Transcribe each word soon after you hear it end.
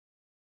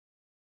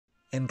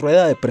En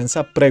rueda de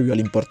prensa previo al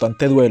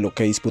importante duelo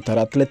que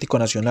disputará Atlético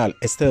Nacional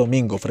este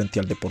domingo frente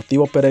al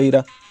Deportivo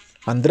Pereira,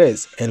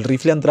 Andrés, el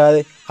rifle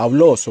Andrade,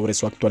 habló sobre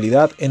su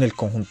actualidad en el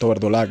conjunto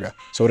verdolaga,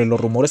 sobre los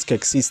rumores que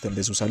existen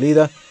de su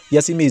salida y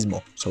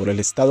asimismo sobre el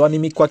estado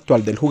anímico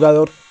actual del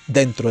jugador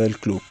dentro del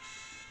club.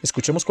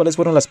 Escuchemos cuáles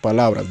fueron las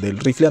palabras del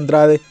rifle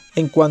Andrade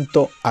en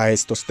cuanto a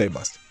estos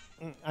temas.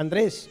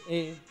 Andrés,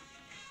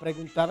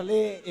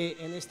 preguntarle,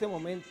 en este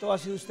momento ha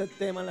sido usted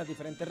tema en las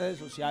diferentes redes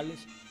sociales,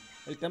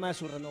 el tema de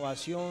su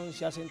renovación,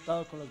 se ha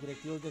sentado con los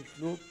directivos del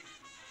club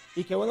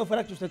y qué bueno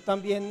fuera que usted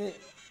también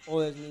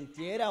o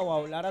desmintiera o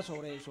hablara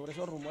sobre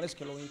esos rumores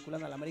que lo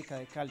vinculan al América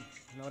de Cali.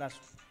 Un abrazo.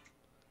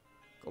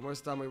 ¿Cómo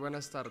está? Muy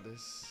buenas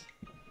tardes.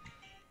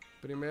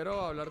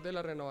 Primero, hablar de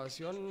la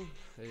renovación,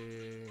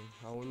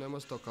 aún no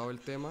hemos tocado el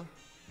tema,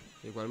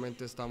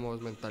 igualmente estamos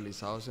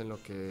mentalizados en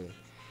lo que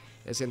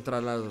es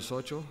entrar a los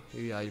 8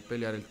 y de ahí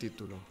pelear el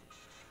título.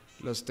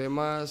 Los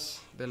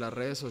temas de las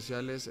redes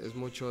sociales es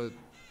mucho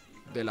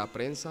de la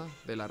prensa,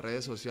 de las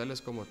redes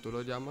sociales como tú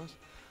lo llamas,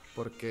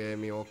 porque de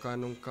mi boca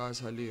nunca ha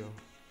salido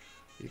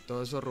y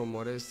todos esos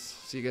rumores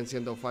siguen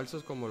siendo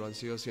falsos como lo han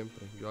sido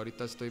siempre. Yo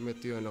ahorita estoy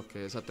metido en lo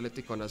que es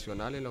Atlético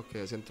Nacional, en lo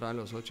que es entrar en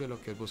los 8 y en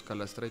lo que es buscar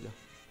la estrella.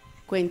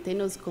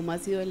 Cuéntenos cómo ha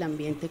sido el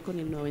ambiente con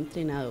el nuevo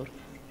entrenador.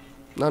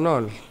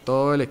 No,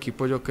 todo el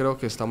equipo yo creo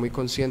que está muy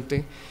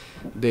consciente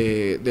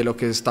de lo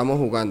que estamos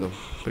jugando,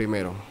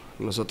 primero.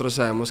 Nosotros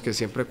sabemos que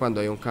siempre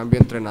cuando hay un cambio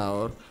de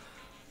entrenador,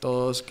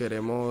 todos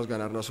queremos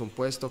ganarnos un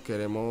puesto,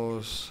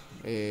 queremos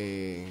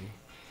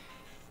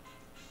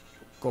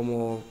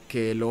como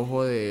que el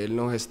ojo de él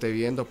nos esté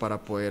viendo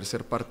para poder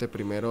ser parte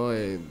primero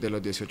de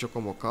los 18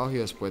 convocados y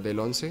después del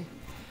 11.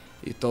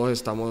 Y todos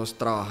estamos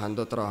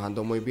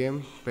trabajando muy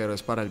bien, pero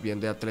es para el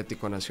bien de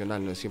Atlético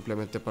Nacional, no es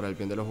simplemente para el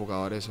bien de los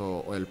jugadores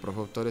o del profe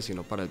Autores,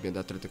 sino para el bien de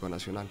Atlético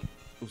Nacional.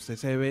 Usted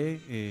se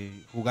ve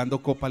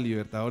jugando Copa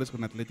Libertadores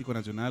con Atlético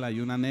Nacional, hay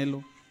un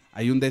anhelo,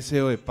 hay un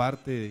deseo de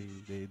parte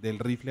del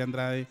rifle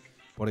Andrade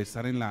por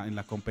estar en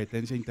la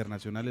competencia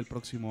internacional el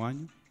próximo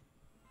año.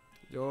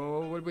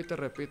 Yo vuelvo y te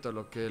repito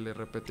lo que le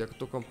repetí a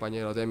tu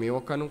compañero, de mi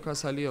boca nunca ha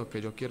salido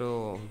que yo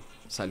quiero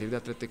salir de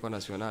Atlético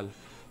Nacional.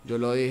 Yo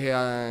lo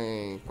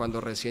dije cuando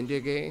recién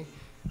llegué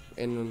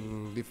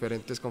en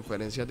diferentes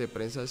conferencias de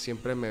prensa,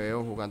 siempre me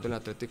veo jugando en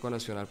Atlético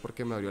Nacional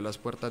porque me abrió las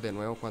puertas de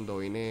nuevo cuando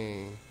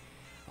vine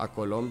a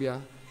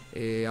Colombia.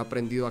 He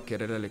aprendido a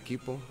querer al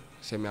equipo,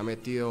 se me ha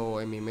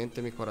metido en mi mente,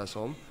 en mi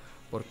corazón,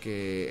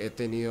 porque he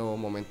tenido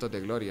momentos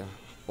de gloria.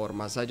 Por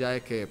más allá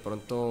de que de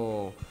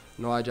pronto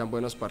no hayan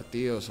buenos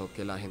partidos o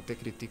que la gente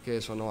critique,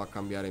 eso no va a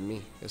cambiar en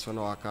mí, eso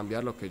no va a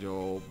cambiar lo que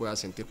yo voy a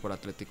sentir por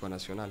Atlético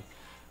Nacional.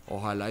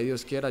 Ojalá y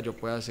Dios quiera yo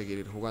pueda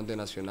seguir jugando en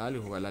Nacional y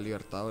jugar la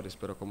Libertadores,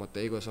 pero como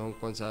te digo, son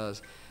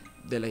cosas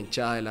de la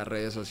hinchada, de las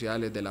redes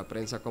sociales, de la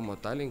prensa como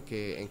tal, en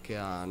que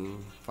dan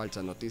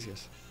falsas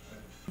noticias.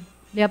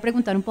 Le voy a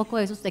preguntar un poco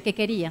de eso, ¿usted qué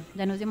quería?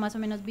 Ya nos dio más o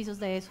menos visos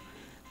de eso,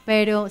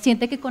 pero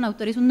 ¿siente que con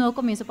Autor es un nuevo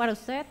comienzo para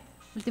usted?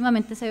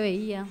 Últimamente se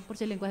veía, por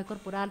su lenguaje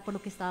corporal, por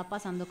lo que estaba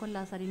pasando con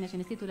las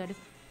alineaciones titulares,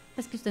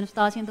 pues que usted no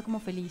estaba siendo como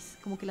feliz,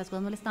 como que las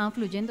cosas no le estaban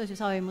fluyendo, eso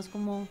sabemos,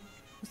 como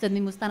usted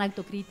mismo es tan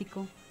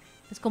autocrítico.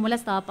 Pues, ¿cómo la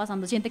estaba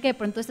pasando? ¿Siente que de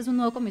pronto este es un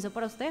nuevo comienzo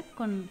para usted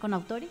con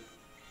Autori?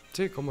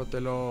 Sí, como te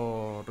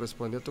lo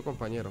respondió tu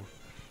compañero.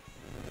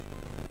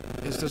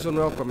 Este es un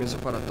nuevo comienzo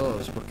para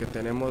todos porque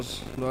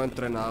tenemos nuevo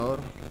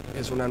entrenador,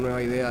 es una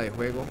nueva idea de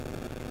juego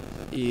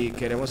y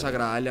queremos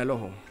agradarle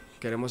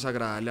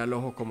al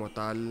ojo como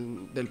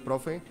tal del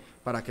profe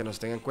para que nos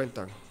tenga en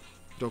cuenta.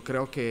 Yo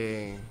creo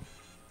que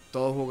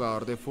todo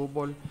jugador de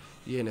fútbol,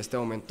 y en este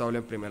momento hablo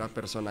en primera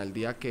persona, el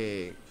día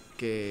que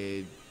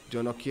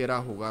yo no quiera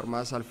jugar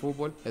más al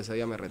fútbol, ese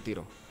día me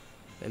retiro.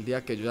 El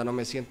día que yo ya no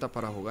me sienta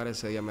para jugar,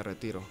 ese día me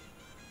retiro.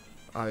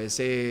 A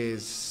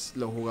veces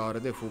los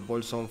jugadores de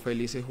fútbol son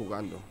felices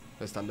jugando,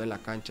 estando en la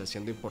cancha,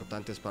 siendo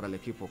importantes para el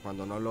equipo.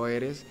 Cuando no lo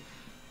eres,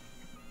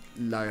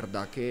 la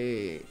verdad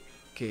que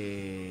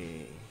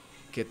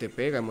te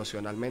pega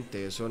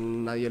emocionalmente, eso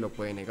nadie lo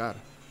puede negar.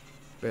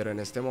 Pero en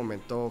este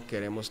momento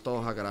queremos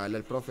todos agradarle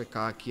al profe,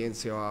 cada quien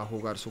se va a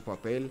jugar su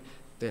papel,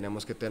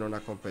 tenemos que tener una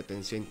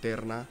competencia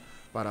interna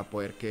para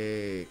poder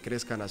que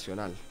crezca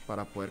Nacional,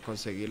 para poder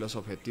conseguir los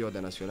objetivos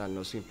de Nacional,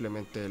 no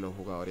simplemente de los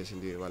jugadores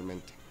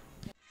individualmente.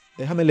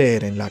 Déjame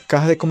leer en la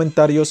caja de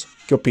comentarios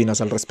qué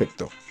opinas al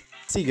respecto.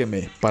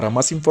 Sígueme para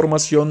más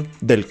información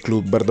del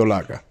Club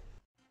Verdolaga.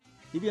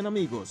 Y bien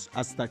amigos,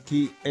 hasta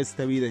aquí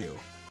este video.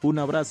 Un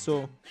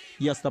abrazo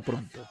y hasta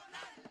pronto.